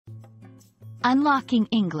Unlocking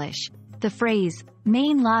English. The phrase,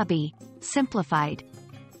 main lobby, simplified.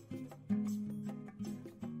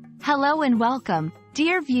 Hello and welcome,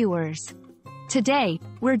 dear viewers. Today,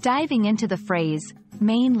 we're diving into the phrase,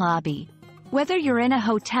 main lobby. Whether you're in a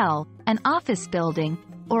hotel, an office building,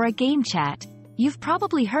 or a game chat, you've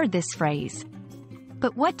probably heard this phrase.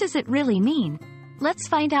 But what does it really mean? Let's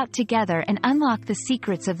find out together and unlock the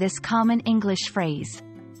secrets of this common English phrase.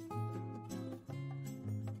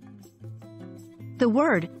 The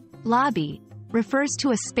word, lobby, refers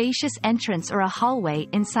to a spacious entrance or a hallway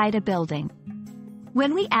inside a building.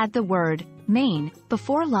 When we add the word, main,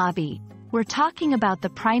 before lobby, we're talking about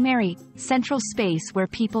the primary, central space where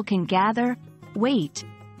people can gather, wait,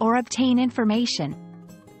 or obtain information.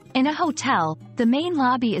 In a hotel, the main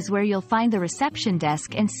lobby is where you'll find the reception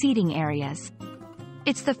desk and seating areas.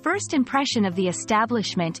 It's the first impression of the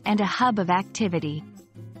establishment and a hub of activity.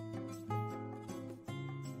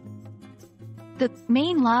 The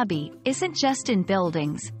main lobby isn't just in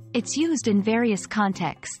buildings, it's used in various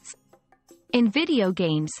contexts. In video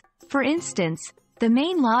games, for instance, the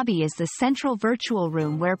main lobby is the central virtual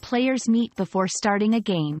room where players meet before starting a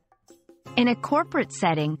game. In a corporate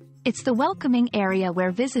setting, it's the welcoming area where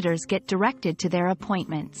visitors get directed to their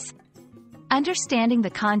appointments. Understanding the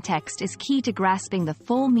context is key to grasping the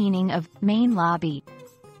full meaning of main lobby.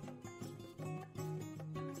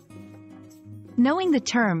 Knowing the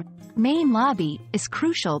term main lobby is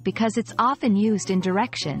crucial because it's often used in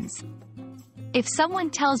directions. If someone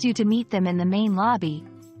tells you to meet them in the main lobby,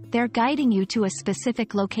 they're guiding you to a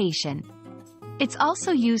specific location. It's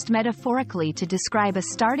also used metaphorically to describe a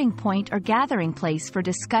starting point or gathering place for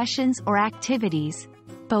discussions or activities,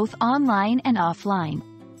 both online and offline.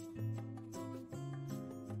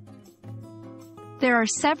 There are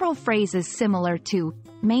several phrases similar to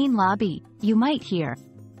main lobby you might hear.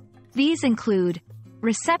 These include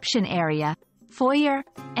reception area, foyer,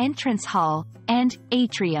 entrance hall, and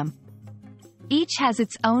atrium. Each has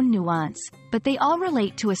its own nuance, but they all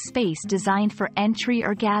relate to a space designed for entry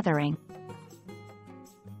or gathering.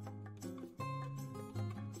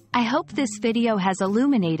 I hope this video has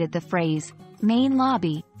illuminated the phrase, main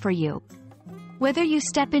lobby, for you. Whether you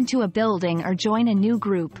step into a building or join a new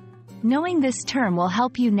group, knowing this term will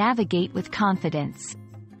help you navigate with confidence.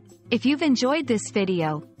 If you've enjoyed this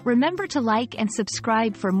video, remember to like and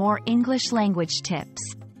subscribe for more English language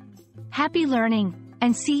tips. Happy learning,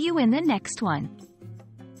 and see you in the next one.